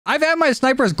I've had my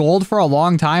sniper's gold for a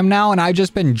long time now, and I've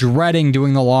just been dreading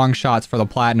doing the long shots for the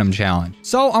platinum challenge.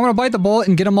 So I'm gonna bite the bullet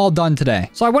and get them all done today.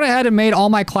 So I went ahead and made all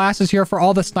my classes here for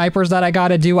all the snipers that I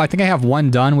gotta do. I think I have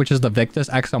one done, which is the Victus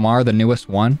XMR, the newest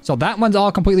one. So that one's all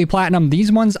completely platinum.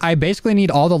 These ones, I basically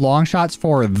need all the long shots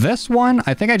for this one.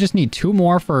 I think I just need 2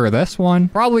 more for this one.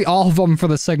 Probably all of them for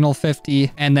the Signal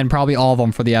 50, and then probably all of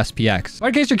them for the SPX. But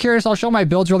in case you're curious, I'll show my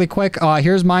builds really quick.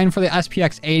 Here's mine for the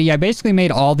SPX 80. I basically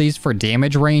made all these for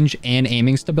damage range and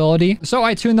aiming stability. So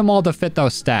I tuned them all to fit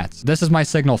those stats. This is my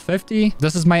Signal 50.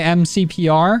 This is my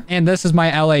MCPR, and this is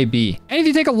my LAB. And if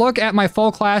you take a look at my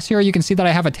full class here, you can see that I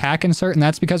have attack insert, and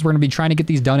that's because we're going to be trying to get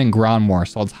these done in ground war.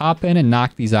 So let's hop in and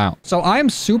knock these out. So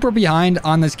I'm super behind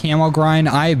on this camo grind.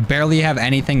 I barely have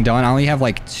anything done. I only have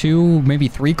like 2, maybe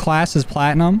 3 classes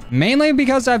platinum. Mainly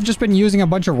because I've just been using a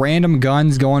bunch of random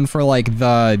guns going for like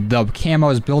the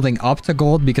camos building up to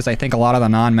gold because I think a lot of the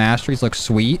non-masteries look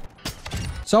sweet.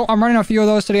 So I'm running a few of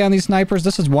those today on these snipers.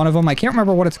 This is one of them. I can't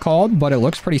remember what it's called, but it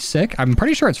looks pretty sick. I'm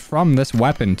pretty sure it's from this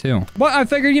weapon too. But I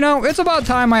figured, you know, it's about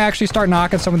time I actually start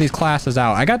knocking some of these classes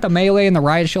out. I got the melee and the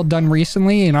riot shield done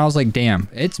recently, and I was like, damn,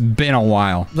 it's been a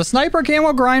while. The sniper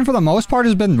camo grind for the most part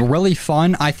has been really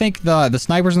fun. I think the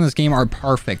snipers in this game are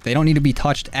perfect. They don't need to be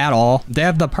touched at all. They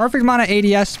have the perfect amount of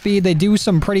ADS speed. They do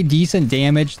some pretty decent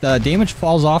damage. The damage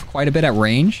falls off quite a bit at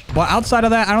range. But outside of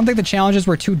that, I don't think the challenges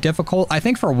were too difficult. I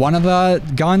think for one of the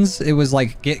guns, it was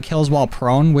like get kills while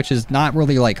prone, which is not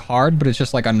really like hard, but it's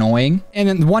just like annoying. And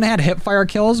then one had hip fire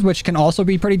kills, which can also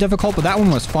be pretty difficult, but that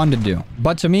one was fun to do.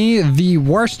 But to me, the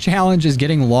worst challenge is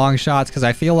getting long shots, because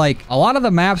I feel like a lot of the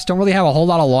maps don't really have a whole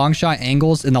lot of long shot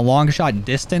angles, and the long shot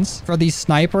distance for these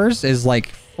snipers is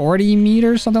like 40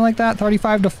 meters, something like that,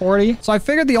 35 to 40. So I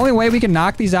figured the only way we can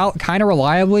knock these out kind of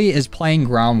reliably is playing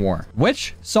ground war,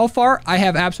 which so far I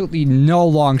have absolutely no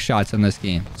long shots in this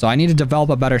game. So I need to develop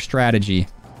a better strategy.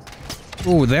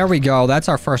 Ooh, there we go. That's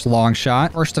our first long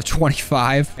shot. First of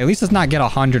 25. At least let's not get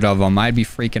 100 of them. I'd be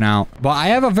freaking out. But I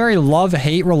have a very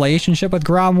love-hate relationship with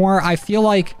ground war. I feel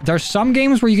like there's some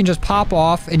games where you can just pop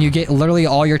off and you get literally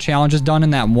all your challenges done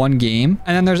in that one game.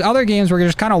 And then there's other games where you're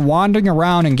just kind of wandering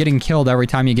around and getting killed every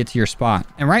time you get to your spot.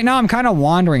 And right now I'm kind of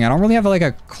wandering. I don't really have like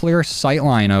a clear sight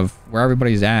line of where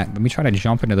everybody's at. Let me try to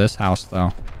jump into this house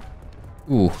though.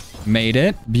 Ooh, made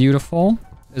it. Beautiful.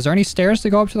 Is there any stairs to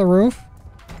go up to the roof?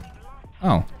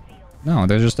 Oh, no,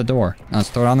 there's just a door. Now let's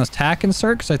throw down this tack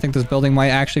insert because I think this building might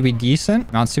actually be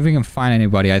decent. Now let's see if we can find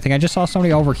anybody. I think I just saw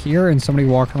somebody over here and somebody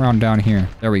walking around down here.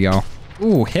 There we go.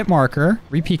 Ooh, hit marker.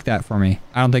 Repeak that for me.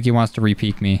 I don't think he wants to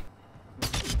repeak me.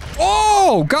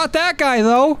 Oh, got that guy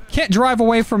though. Can't drive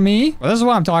away from me. Well, this is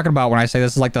what I'm talking about when I say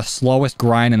this is like the slowest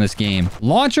grind in this game.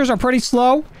 Launchers are pretty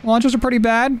slow. Launchers are pretty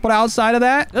bad. But outside of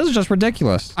that, this is just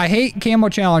ridiculous. I hate camo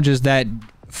challenges that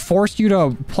force you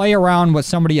to play around what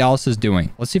somebody else is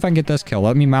doing. Let's see if I can get this kill.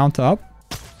 Let me mount up.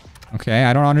 Okay,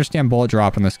 I don't understand bullet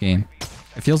drop in this game.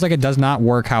 It feels like it does not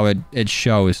work how it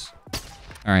shows.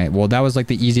 All right, well, that was like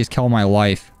the easiest kill of my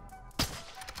life.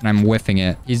 And I'm whiffing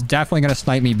it. He's definitely going to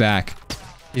snipe me back.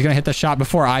 He's going to hit the shot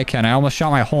before I can. I almost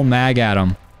shot my whole mag at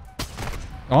him.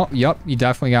 Oh, yep. He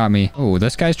definitely got me. Oh,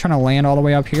 this guy's trying to land all the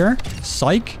way up here.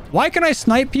 Psych. Why can I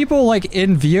snipe people like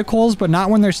in vehicles, but not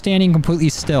when they're standing completely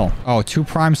still? Oh, 2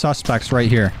 prime suspects right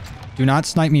here. Do not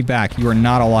snipe me back. You are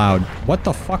not allowed. What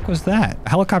the fuck was that? A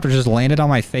helicopter just landed on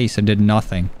my face and did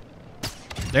nothing.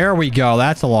 There we go.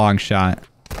 That's a long shot.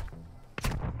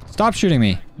 Stop shooting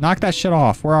me. Knock that shit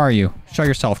off. Where are you? Show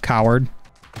yourself, coward.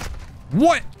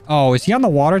 What? Oh, is he on the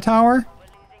water tower?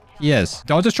 He is.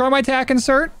 Don't destroy my tack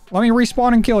insert. Let me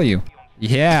respawn and kill you.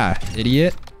 Yeah,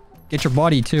 idiot. Get your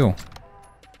buddy, too.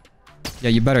 Yeah,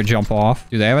 you better jump off.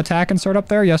 Do they have a tack insert up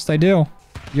there? Yes, they do.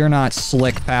 You're not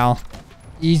slick, pal.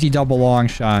 Easy double long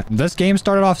shot. This game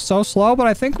started off so slow, but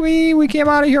I think we came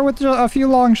out of here with a few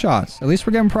long shots. At least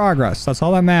we're getting progress. That's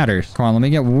all that matters. Come on, let me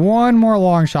get one more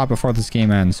long shot before this game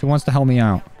ends. Who wants to help me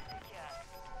out?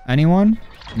 Anyone?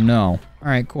 No. All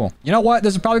right, cool. You know what?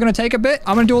 This is probably going to take a bit.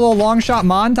 I'm going to do a little long shot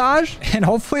montage, and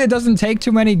hopefully it doesn't take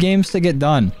too many games to get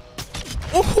done.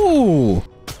 Ooh.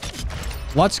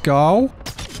 Let's go.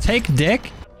 Take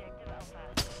dick.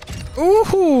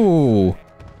 Ooh.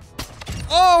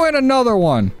 Oh, and another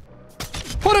one.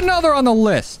 Put another on the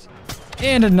list.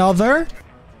 And another.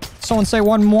 Someone say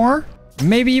one more.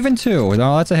 Maybe even 2.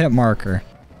 No, that's a hit marker.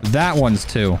 That one's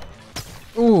 2.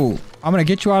 Ooh. I'm going to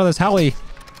get you out of this heli.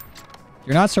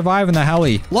 You're not surviving the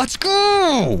heli. Let's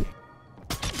go!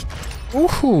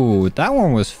 Ooh, that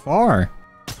one was far.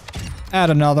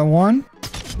 Add another one.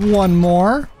 One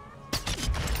more.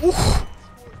 Ooh.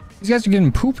 These guys are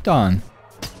getting pooped on.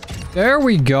 There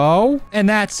we go. And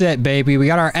that's it, baby. We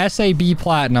got our SAB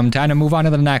Platinum. Time to move on to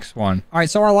the next one. All right,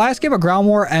 so our last game of Ground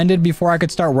War ended before I could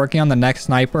start working on the next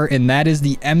sniper, and that is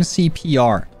the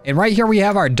MCPR. And right here we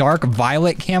have our Dark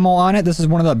Violet camo on it. This is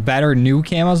one of the better new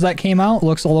camos that came out.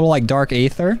 Looks a little like Dark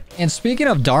Aether. And speaking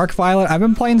of Dark Violet, I've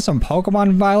been playing some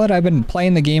Pokemon Violet. I've been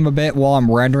playing the game a bit while I'm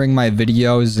rendering my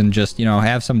videos and just, you know,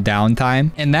 have some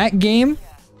downtime. And that game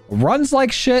runs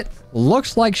like shit,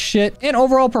 looks like shit, and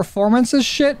overall performance is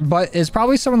shit, but is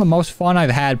probably some of the most fun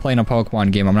I've had playing a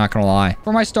Pokemon game, I'm not gonna lie.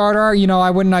 For my starter, you know,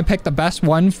 I picked the best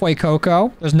one,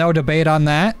 Fuecoco. There's no debate on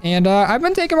that. And I've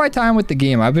been taking my time with the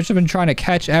game. I've just been trying to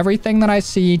catch everything that I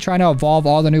see, trying to evolve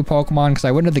all the new Pokemon, because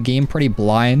I went into the game pretty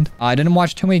blind. I didn't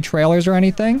watch too many trailers or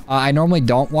anything. I normally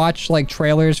don't watch, like,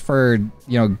 trailers for,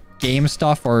 you know, game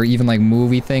stuff or even like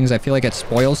movie things. I feel like it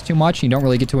spoils too much. You don't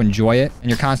really get to enjoy it, and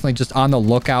you're constantly just on the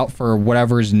lookout for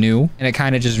whatever's new, and it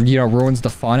kind of just, you know, ruins the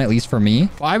fun, at least for me.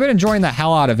 Well, I've been enjoying the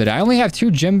hell out of it. I only have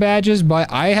 2 gym badges,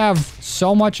 but I have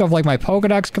so much of like my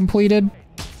Pokedex completed.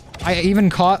 I even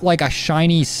caught like a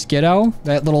shiny Skiddo,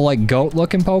 that little like goat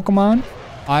looking Pokemon.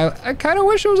 I kind of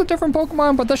wish it was a different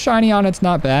Pokemon, but the shiny on it's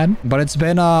not bad. But it's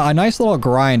been a nice little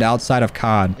grind outside of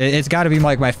COD. It's got to be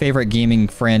like my favorite gaming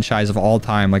franchise of all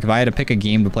time. Like if I had to pick a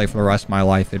game to play for the rest of my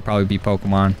life, it'd probably be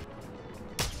Pokemon.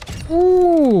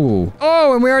 Ooh.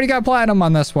 Oh, and we already got Platinum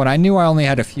on this one. I knew I only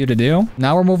had a few to do.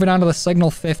 Now we're moving on to the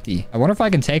Signal 50. I wonder if I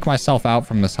can take myself out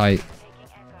from this height.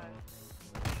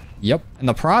 Yep. And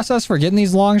the process for getting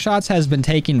these long shots has been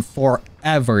taking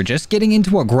forever. Just getting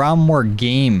into a Ground War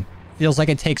game feels like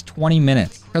it takes 20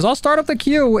 minutes. Because I'll start up the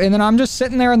queue, and then I'm just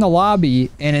sitting there in the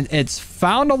lobby, and it's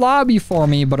found a lobby for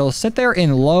me, but it'll sit there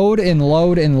and load and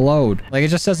load and load. Like, it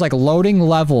just says, like, loading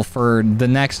level for the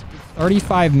next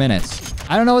 35 minutes.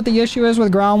 I don't know what the issue is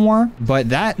with Ground War, but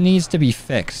that needs to be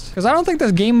fixed. Because I don't think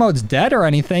this game mode's dead or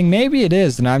anything. Maybe it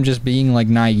is, and I'm just being, like,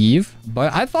 naive.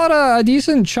 But I thought a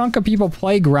decent chunk of people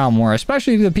play Ground War,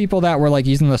 especially the people that were, like,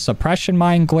 using the suppression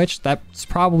mine glitch. That's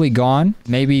probably gone.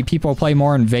 Maybe people play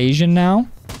more Invasion now.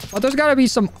 But there's got to be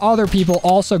some other people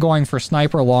also going for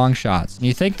sniper long shots. And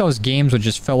you think those games would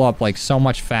just fill up, like, so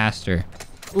much faster.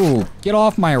 Ooh, get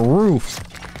off my roof.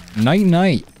 Night,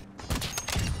 night.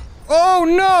 Oh,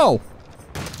 no!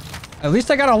 At least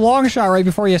I got a long shot right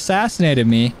before he assassinated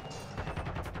me.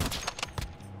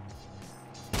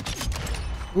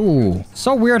 Ooh,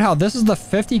 so weird how this is the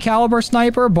 50 caliber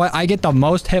sniper, but I get the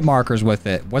most hit markers with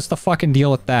it. What's the fucking deal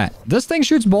with that? This thing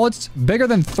shoots bullets bigger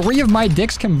than 3 of my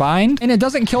dicks combined, and it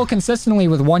doesn't kill consistently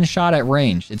with 1 shot at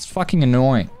range. It's fucking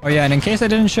annoying. Oh yeah, and in case I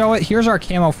didn't show it, here's our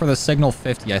camo for the Signal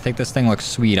 50. I think this thing looks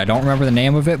sweet. I don't remember the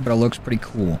name of it, but it looks pretty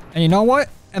cool. And you know what?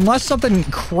 Unless something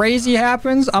crazy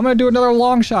happens, I'm going to do another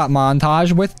long shot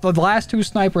montage with the last 2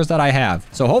 snipers that I have.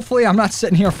 So hopefully I'm not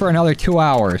sitting here for another 2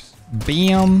 hours.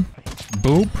 Bam.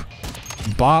 Boop.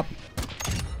 Bop.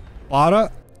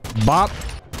 Bada. Bop.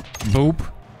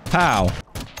 Boop. Pow.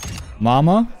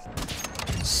 Mama.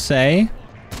 Say.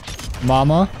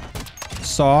 Mama.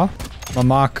 Saw.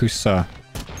 Mamakusa.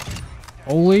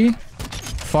 Holy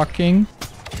fucking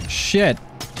shit.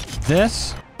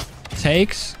 This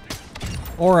takes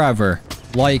forever.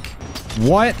 Like,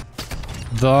 what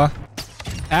the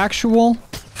actual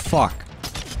fuck?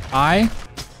 I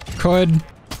could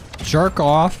jerk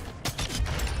off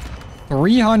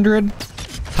 300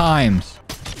 times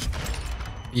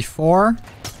before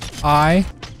I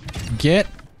get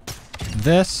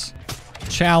this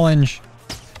challenge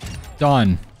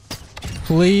done.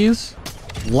 Please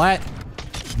let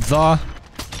the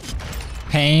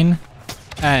pain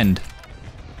end.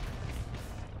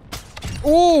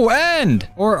 Ooh, end!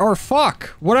 Or fuck.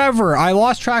 Whatever. I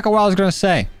lost track of what I was gonna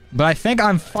say. But I think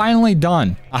I'm finally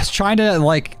done. I was trying to,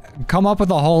 like, come up with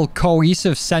a whole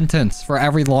cohesive sentence for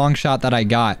every long shot that I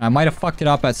got. I might have fucked it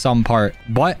up at some part,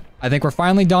 but I think we're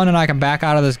finally done and I can back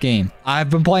out of this game. I've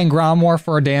been playing Ground War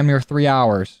for a damn near 3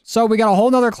 hours. So we got a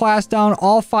whole nother class down.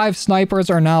 All 5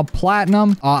 snipers are now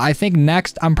platinum. I think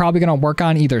next I'm probably going to work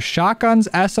on either shotguns,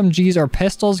 SMGs, or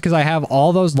pistols because I have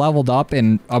all those leveled up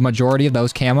and a majority of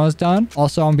those camos done.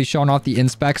 Also, I'm going to be showing off the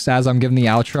inspects as I'm giving the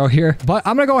outro here. But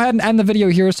I'm going to go ahead and end the video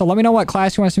here. So let me know what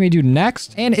class you want to see me do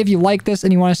next. And if you like this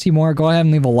and you want to see more, go ahead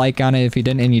and leave a like on it. If you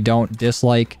didn't and you don't,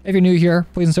 dislike. If you're new here,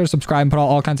 please consider subscribing and put out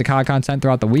all kinds of COD content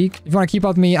throughout the week. If you want to keep up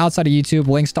with me outside of YouTube,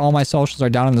 links to all my socials are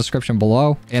down in the description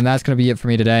below. And that's going to be it for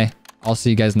me today. I'll see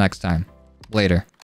you guys next time. Later.